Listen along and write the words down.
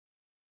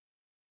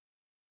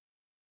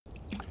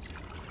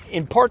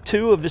In part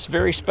 2 of this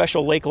very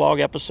special Lake Log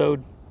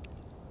episode,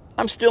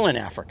 I'm still in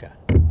Africa.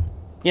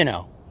 You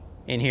know,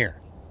 in here.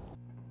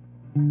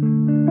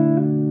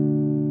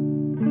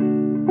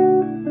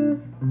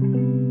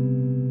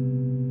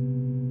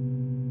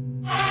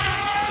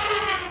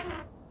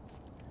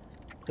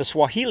 The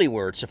Swahili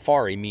word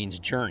safari means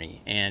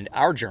journey, and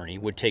our journey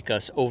would take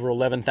us over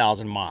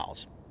 11,000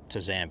 miles to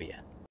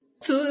Zambia.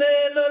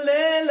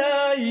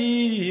 Tulelolela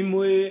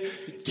imwe,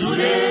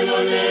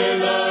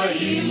 tulelolela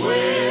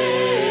imwe,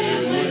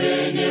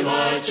 munene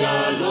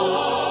wachalo.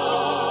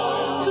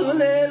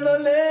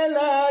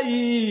 Tulelolela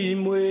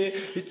imwe,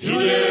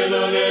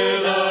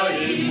 tulelolela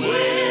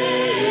imwe,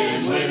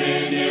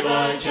 munene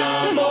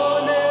wachalo.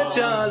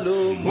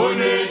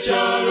 Mone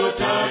chalo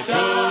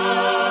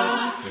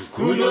tata,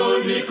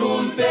 kunoni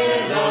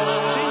kumpela,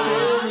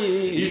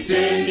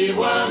 isendi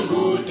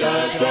wangu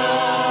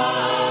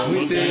tata,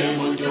 mwise.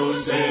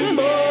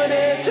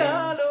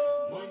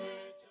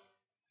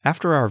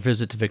 After our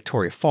visit to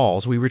Victoria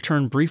Falls, we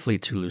returned briefly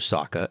to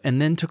Lusaka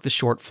and then took the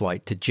short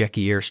flight to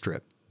Jeki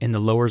Airstrip in the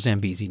Lower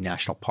Zambezi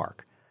National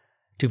Park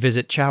to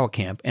visit Chiawa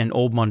Camp and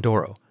Old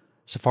Mondoro,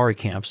 safari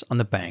camps on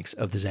the banks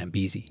of the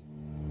Zambezi.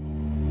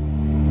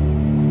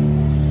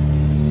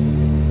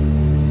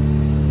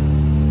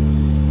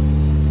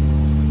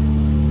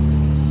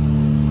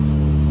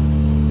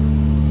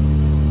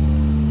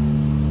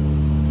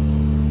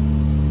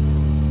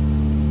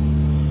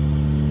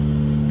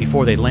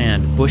 Before they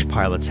land, bush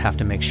pilots have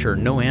to make sure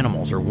no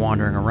animals are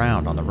wandering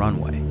around on the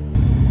runway.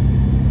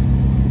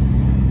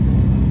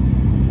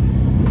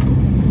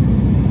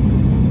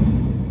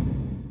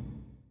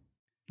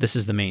 This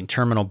is the main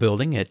terminal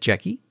building at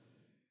Jeki.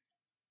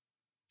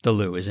 The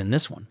loo is in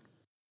this one.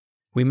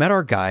 We met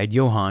our guide,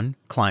 Johan,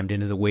 climbed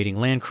into the waiting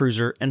Land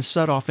Cruiser, and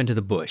set off into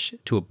the bush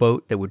to a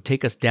boat that would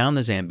take us down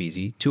the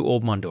Zambezi to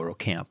Old Mondoro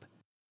Camp.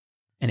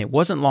 And it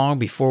wasn't long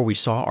before we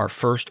saw our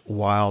first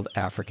wild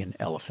African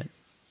elephant.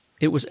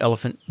 It was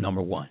elephant number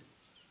 1.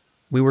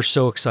 We were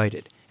so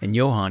excited, and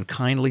Johan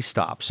kindly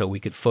stopped so we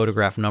could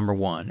photograph number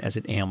 1 as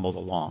it ambled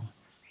along.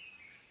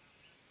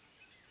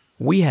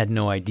 We had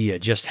no idea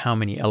just how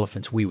many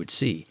elephants we would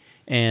see,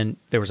 and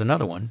there was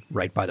another one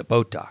right by the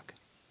boat dock.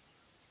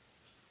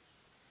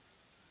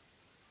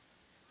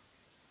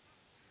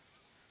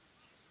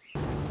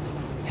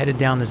 Headed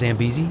down the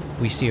Zambezi,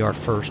 we see our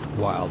first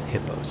wild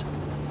hippos.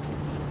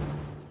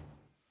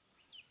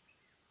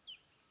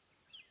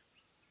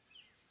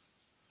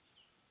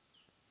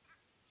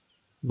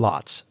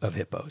 Lots of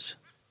hippos.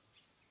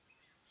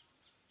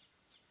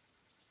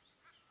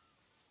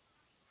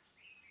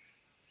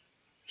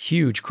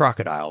 Huge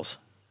crocodiles.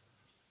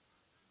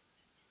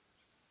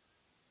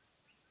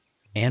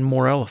 And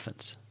more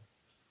elephants.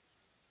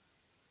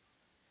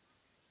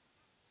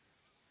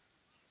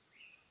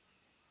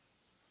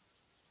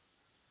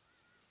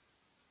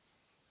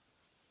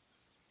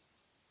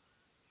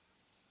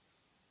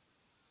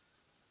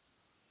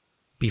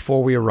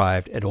 Before we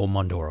arrived at Old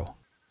Mondoro.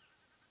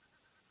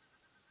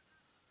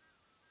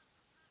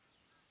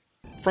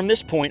 From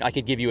this point, I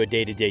could give you a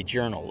day-to-day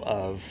journal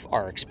of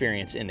our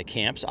experience in the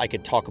camps. I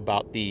could talk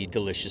about the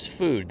delicious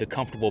food, the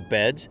comfortable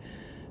beds,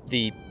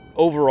 the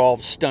overall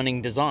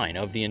stunning design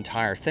of the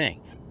entire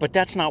thing. But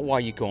that's not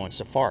why you go on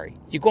safari.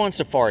 You go on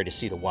safari to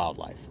see the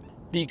wildlife.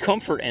 The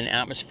comfort and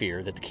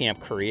atmosphere that the camp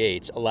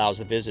creates allows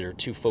the visitor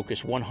to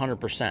focus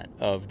 100%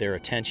 of their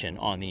attention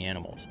on the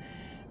animals.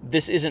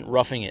 This isn't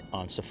roughing it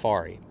on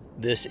safari.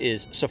 This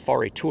is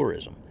safari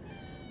tourism.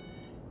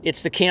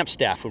 It's the camp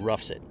staff who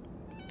roughs it.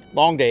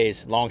 Long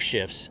days, long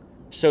shifts,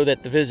 so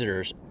that the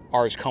visitors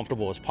are as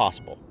comfortable as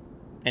possible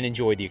and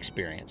enjoy the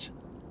experience.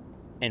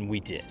 And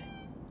we did.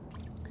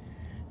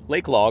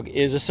 Lake Log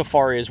is a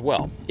safari as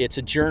well. It's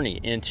a journey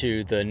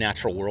into the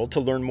natural world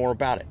to learn more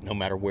about it, no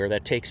matter where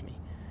that takes me.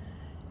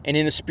 And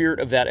in the spirit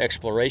of that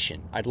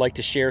exploration, I'd like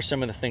to share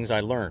some of the things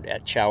I learned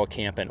at Chiawa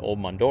Camp and Old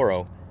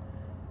Mondoro,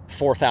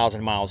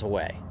 4,000 miles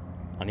away,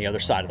 on the other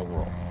side of the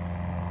world.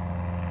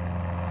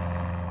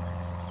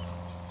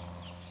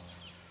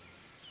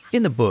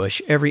 In the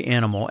bush, every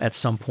animal at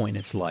some point in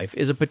its life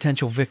is a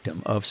potential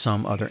victim of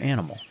some other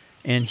animal,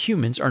 and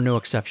humans are no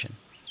exception.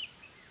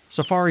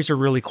 Safaris are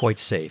really quite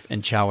safe,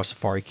 and Chiawa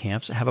safari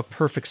camps have a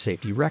perfect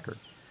safety record,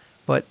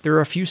 but there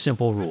are a few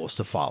simple rules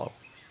to follow.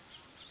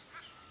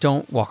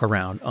 Don't walk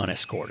around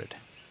unescorted.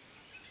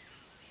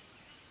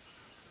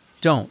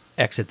 Don't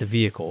exit the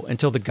vehicle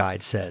until the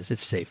guide says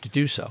it's safe to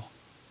do so.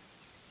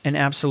 And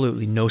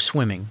absolutely no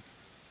swimming,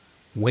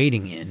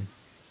 wading in,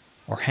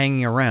 or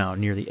hanging around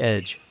near the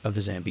edge of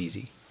the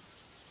Zambezi.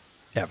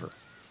 Ever.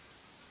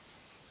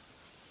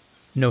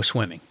 No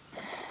swimming.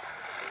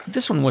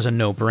 This one was a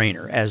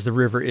no-brainer, as the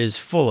river is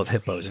full of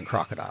hippos and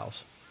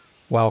crocodiles.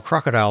 While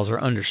crocodiles are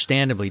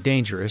understandably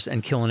dangerous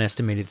and kill an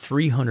estimated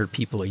 300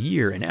 people a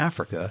year in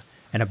Africa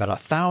and about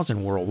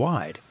 1,000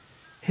 worldwide,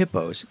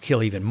 hippos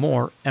kill even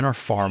more and are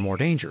far more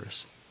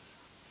dangerous.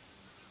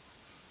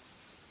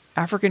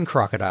 African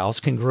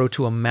crocodiles can grow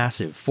to a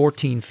massive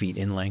 14 feet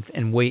in length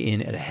and weigh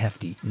in at a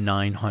hefty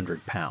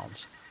 900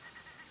 pounds.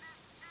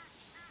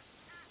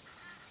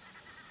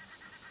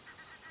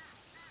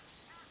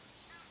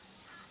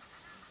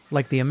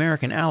 Like the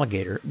American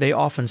alligator, they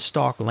often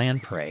stalk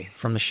land prey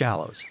from the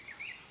shallows.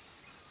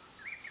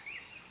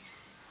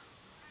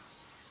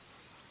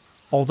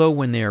 Although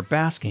when they are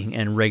basking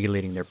and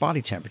regulating their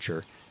body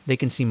temperature, they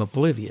can seem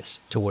oblivious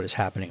to what is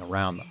happening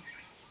around them.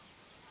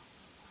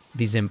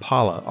 These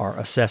impala are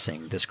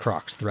assessing this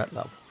croc's threat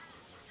level.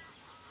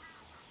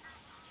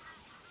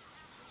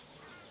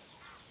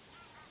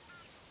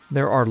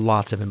 There are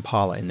lots of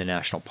impala in the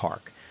national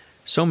park,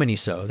 so many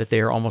so that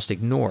they are almost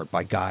ignored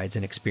by guides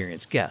and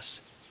experienced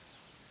guests.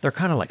 They're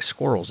kind of like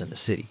squirrels in the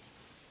city,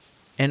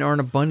 and are an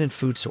abundant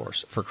food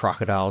source for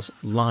crocodiles,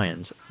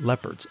 lions,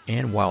 leopards,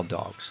 and wild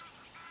dogs,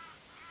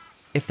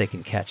 if they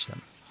can catch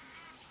them.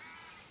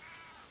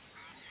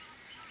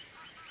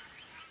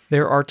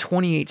 There are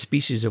 28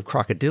 species of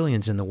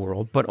crocodilians in the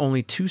world, but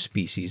only 2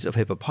 species of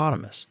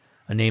hippopotamus,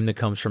 a name that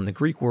comes from the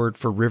Greek word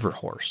for river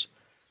horse,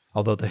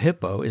 although the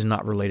hippo is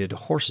not related to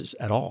horses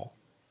at all.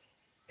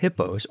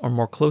 Hippos are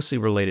more closely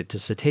related to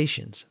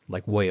cetaceans,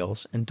 like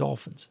whales and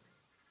dolphins.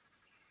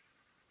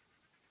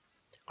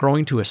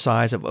 Growing to a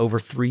size of over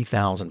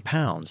 3,000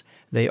 pounds,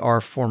 they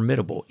are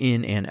formidable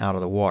in and out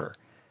of the water,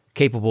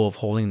 capable of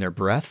holding their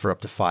breath for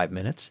up to 5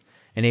 minutes,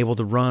 and able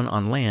to run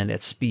on land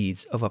at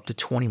speeds of up to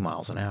 20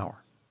 miles an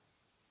hour.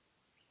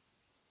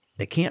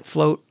 They can't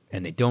float,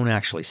 and they don't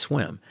actually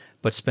swim,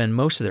 but spend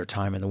most of their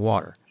time in the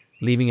water,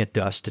 leaving at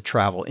dusk to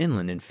travel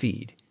inland and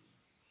feed.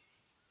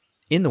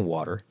 In the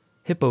water,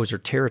 hippos are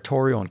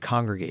territorial and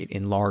congregate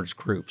in large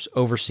groups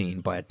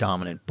overseen by a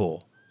dominant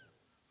bull.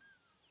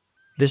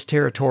 This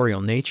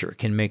territorial nature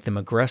can make them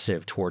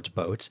aggressive towards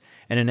boats,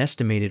 and an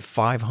estimated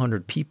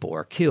 500 people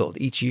are killed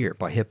each year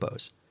by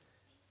hippos.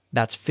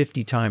 That's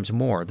 50 times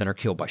more than are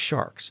killed by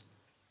sharks.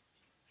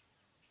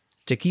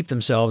 To keep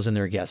themselves and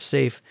their guests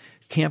safe,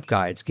 camp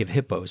guides give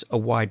hippos a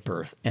wide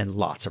berth and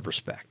lots of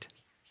respect.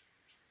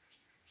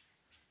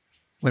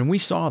 When we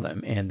saw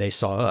them, and they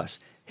saw us,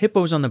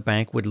 hippos on the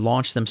bank would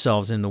launch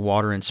themselves in the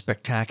water in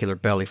spectacular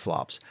belly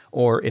flops,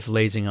 or if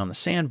lazing on the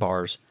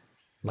sandbars,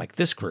 like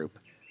this group,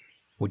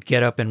 would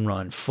get up and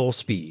run full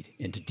speed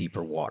into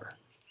deeper water.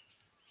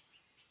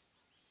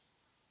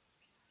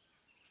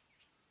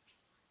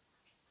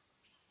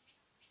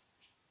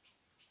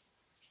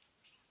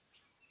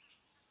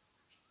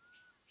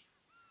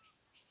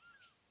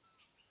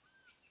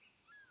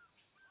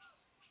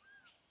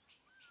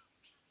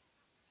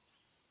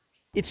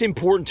 It's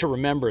important to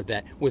remember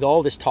that with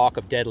all this talk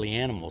of deadly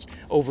animals,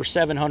 over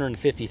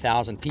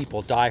 750,000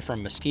 people die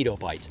from mosquito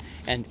bites,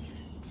 and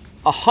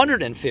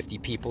 150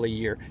 people a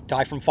year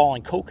die from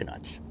falling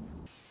coconuts.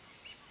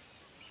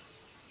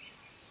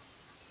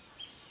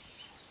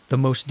 The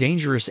most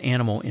dangerous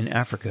animal in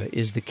Africa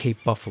is the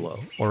Cape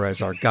buffalo, or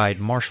as our guide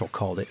Marshall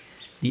called it,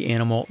 the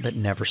animal that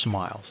never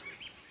smiles.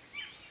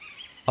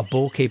 A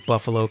bull Cape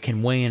buffalo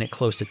can weigh in at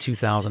close to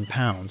 2,000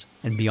 pounds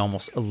and be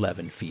almost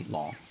 11 feet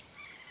long.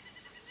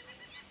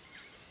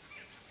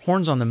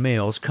 Horns on the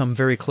males come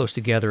very close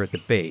together at the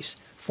base,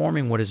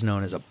 forming what is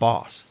known as a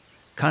boss,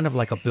 kind of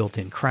like a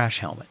built-in crash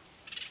helmet.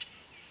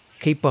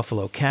 Cape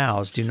buffalo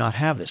cows do not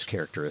have this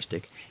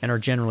characteristic and are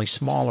generally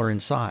smaller in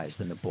size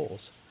than the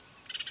bulls.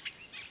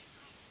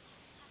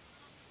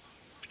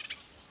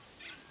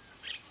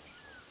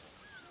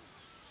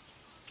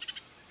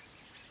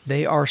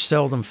 They are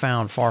seldom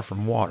found far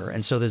from water,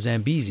 and so the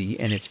Zambezi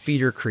and its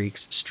feeder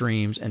creeks,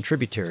 streams, and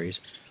tributaries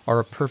are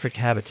a perfect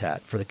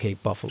habitat for the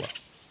Cape buffalo.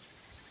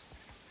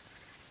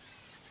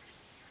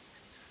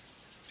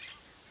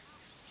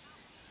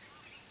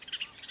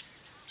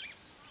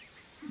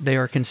 They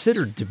are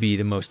considered to be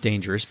the most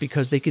dangerous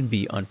because they can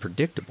be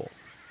unpredictable.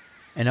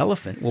 An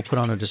elephant will put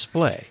on a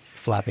display,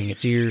 flapping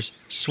its ears,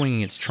 swinging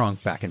its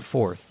trunk back and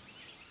forth.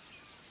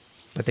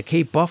 But the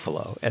Cape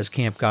buffalo, as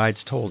camp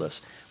guides told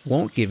us,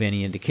 won't give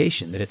any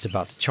indication that it's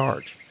about to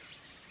charge.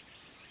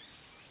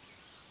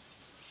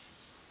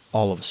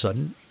 All of a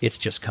sudden, it's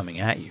just coming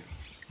at you.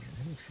 Yeah,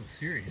 they look so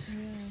serious.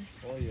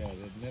 Yeah. Oh yeah,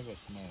 they never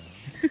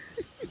smile.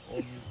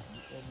 Always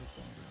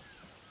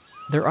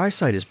Their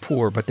eyesight is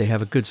poor, but they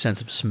have a good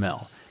sense of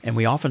smell, and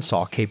we often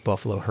saw Cape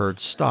buffalo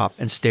herds stop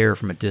and stare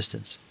from a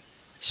distance,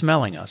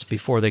 smelling us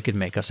before they could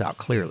make us out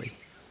clearly.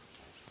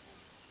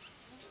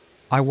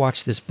 I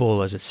watched this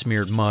bull as it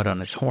smeared mud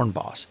on its horn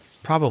boss,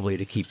 probably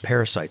to keep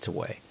parasites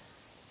away.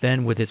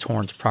 Then, with its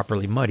horns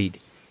properly muddied,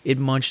 it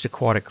munched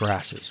aquatic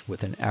grasses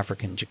with an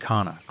African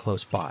jacana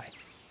close by.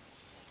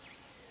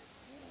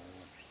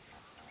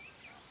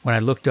 When I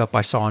looked up,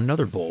 I saw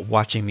another bull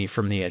watching me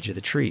from the edge of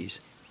the trees.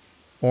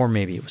 Or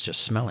maybe it was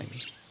just smelling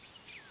me.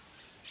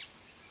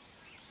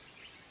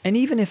 And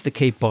even if the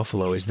Cape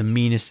buffalo is the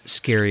meanest,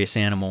 scariest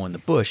animal in the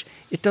bush,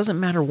 it doesn't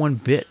matter one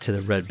bit to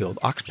the red-billed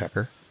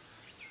oxpecker.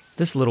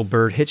 This little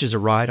bird hitches a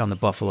ride on the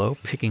buffalo,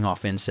 picking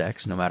off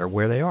insects no matter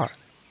where they are.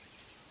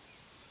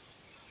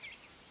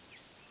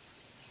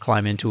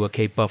 Climb into a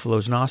Cape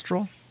buffalo's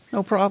nostril?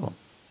 No problem.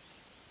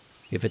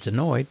 If it's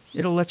annoyed,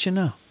 it'll let you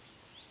know.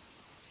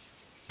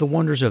 The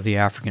wonders of the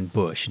African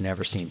bush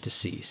never seem to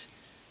cease.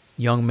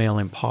 Young male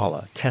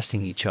impala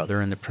testing each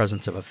other in the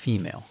presence of a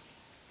female.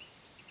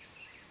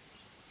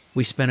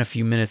 we spent a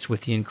few minutes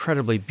with the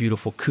incredibly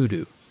beautiful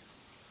kudu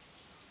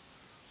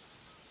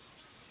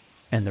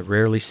and the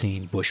rarely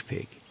seen bush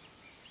pig.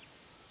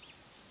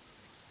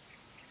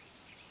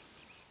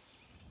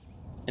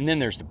 And then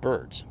there's the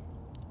birds.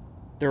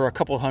 There are a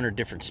couple hundred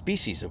different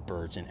species of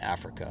birds in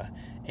Africa,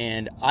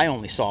 and I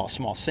only saw a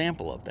small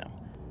sample of them.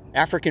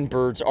 African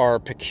birds are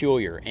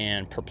peculiar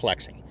and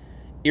perplexing.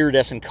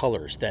 Iridescent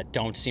colors that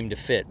don't seem to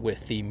fit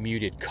with the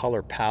muted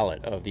color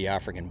palette of the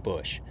African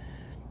bush.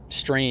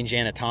 Strange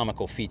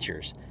anatomical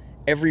features,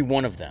 every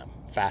one of them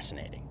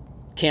fascinating.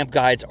 Camp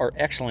guides are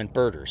excellent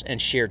birders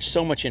and shared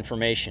so much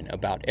information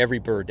about every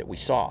bird that we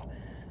saw.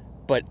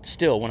 But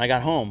still, when I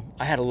got home,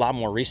 I had a lot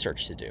more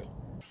research to do.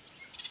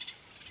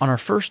 On our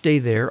first day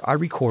there, I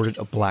recorded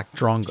a black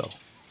drongo,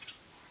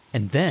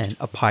 and then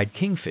a pied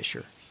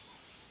kingfisher.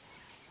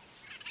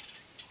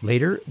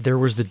 Later, there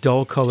was the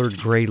dull-colored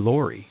gray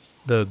lory,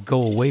 the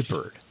go-away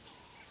bird,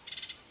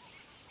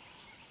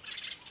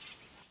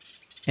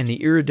 and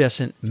the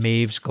iridescent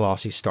Mave's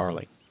glossy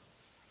starling.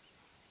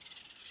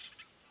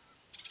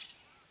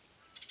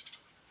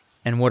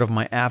 And one of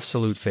my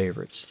absolute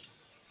favorites,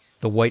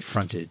 the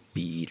white-fronted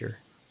bee-eater.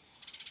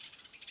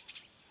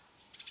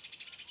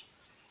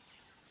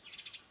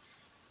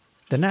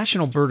 The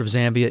national bird of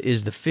Zambia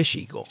is the fish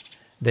eagle.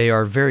 They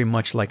are very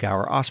much like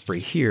our osprey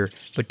here,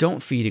 but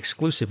don't feed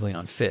exclusively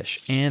on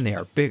fish, and they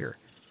are bigger,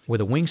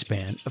 with a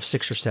wingspan of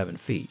 6 or 7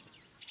 feet.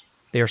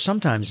 They are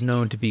sometimes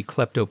known to be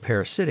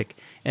kleptoparasitic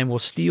and will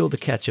steal the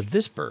catch of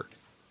this bird,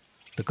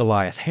 the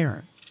Goliath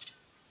heron.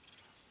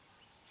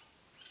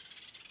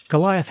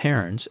 Goliath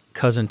herons,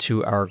 cousin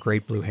to our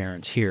great blue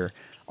herons here,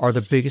 are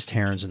the biggest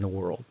herons in the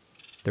world.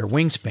 Their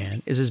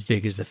wingspan is as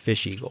big as the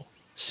fish eagle,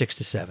 6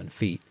 to 7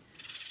 feet.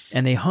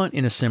 And they hunt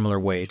in a similar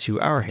way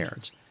to our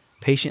herons,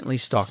 patiently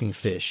stalking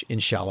fish in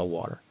shallow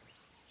water.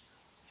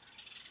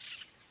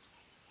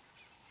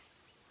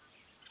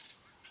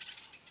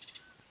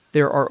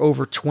 There are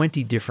over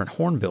 20 different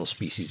hornbill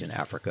species in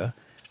Africa.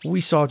 We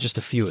saw just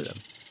a few of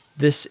them.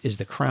 This is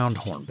the crowned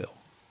hornbill.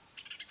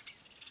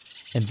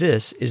 And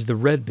this is the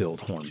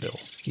red-billed hornbill,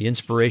 the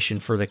inspiration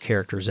for the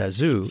character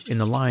Zazu in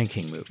the Lion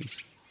King movies.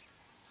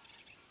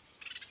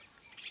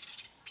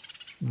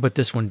 But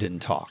this one didn't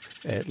talk,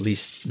 at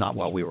least not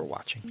while we were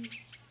watching.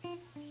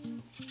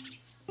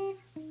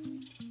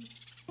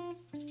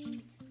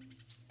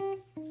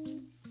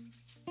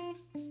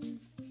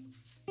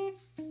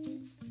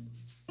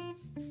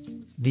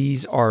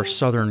 These are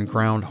southern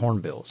ground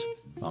hornbills,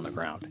 on the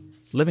ground,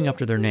 living up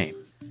to their name,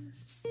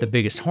 the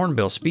biggest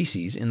hornbill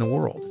species in the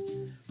world.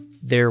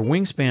 Their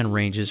wingspan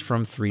ranges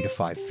from 3 to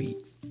 5 feet,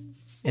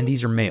 and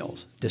these are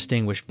males,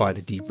 distinguished by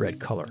the deep red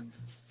color.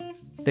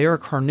 They are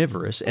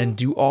carnivorous and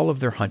do all of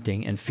their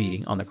hunting and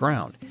feeding on the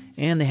ground,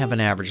 and they have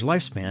an average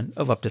lifespan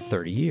of up to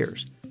 30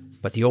 years,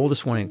 but the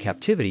oldest one in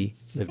captivity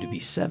lived to be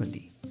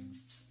 70.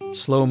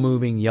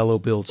 Slow-moving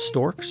yellow-billed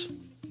storks.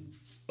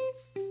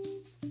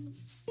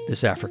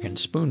 This African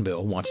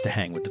spoonbill wants to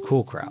hang with the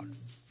cool crowd.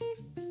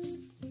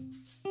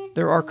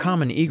 There are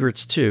common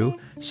egrets too.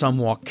 Some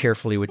walk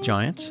carefully with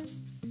giants,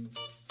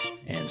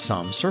 and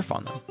some surf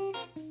on them.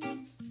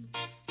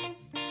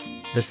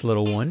 This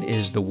little one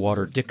is the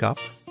water dickup.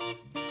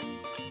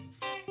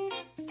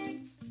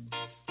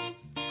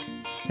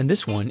 And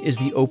this one is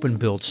the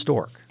open-billed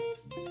stork,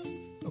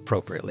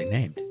 appropriately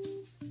named.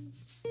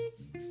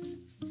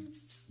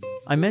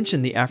 I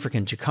mentioned the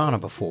African jacana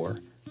before.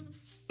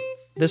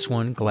 This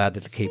one, glad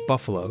that the Cape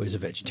buffalo is a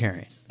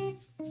vegetarian.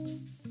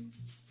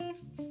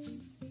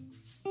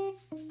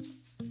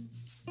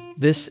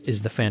 This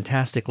is the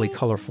fantastically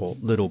colorful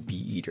little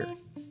bee-eater,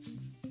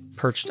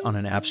 perched on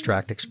an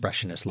abstract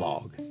expressionist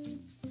log.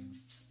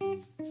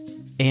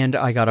 And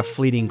I got a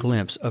fleeting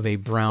glimpse of a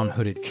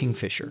brown-hooded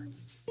kingfisher,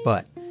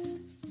 but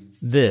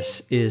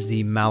this is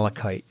the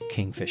malachite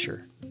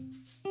kingfisher,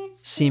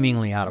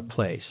 seemingly out of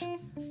place,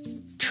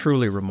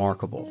 truly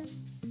remarkable,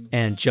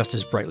 and just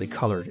as brightly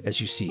colored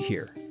as you see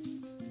here.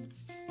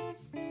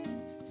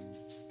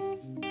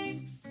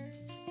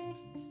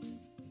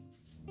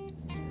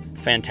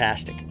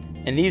 Fantastic.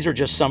 And these are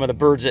just some of the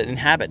birds that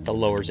inhabit the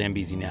Lower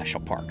Zambezi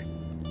National Park.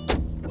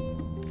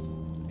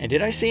 And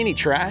did I see any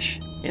trash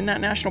in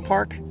that national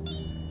park?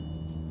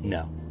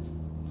 No.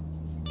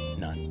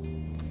 None.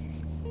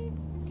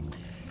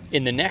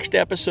 In the next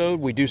episode,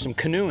 we do some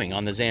canoeing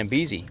on the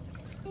Zambezi,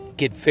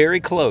 get very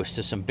close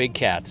to some big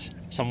cats,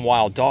 some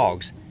wild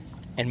dogs,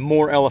 and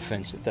more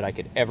elephants than I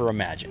could ever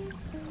imagine.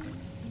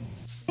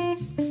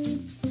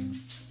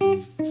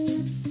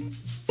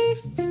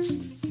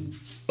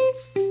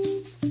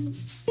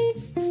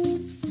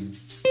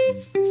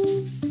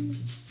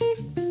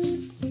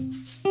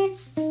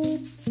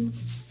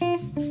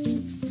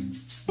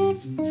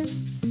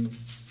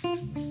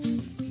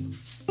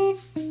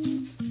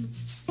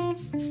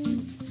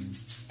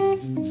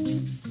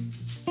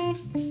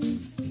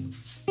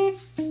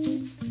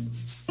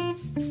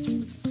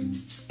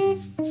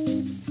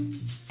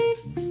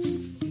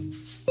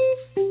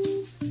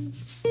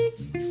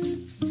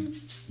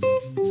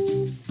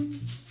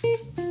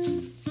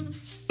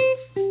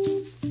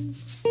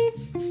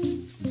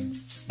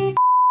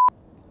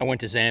 I went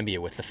to Zambia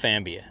with the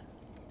Fambia.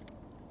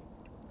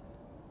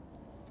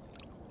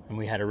 And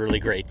we had a really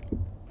great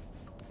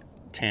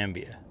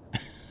Tambia.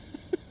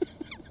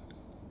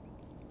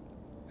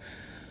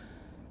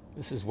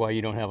 This is why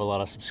you don't have a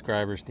lot of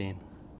subscribers, Dean.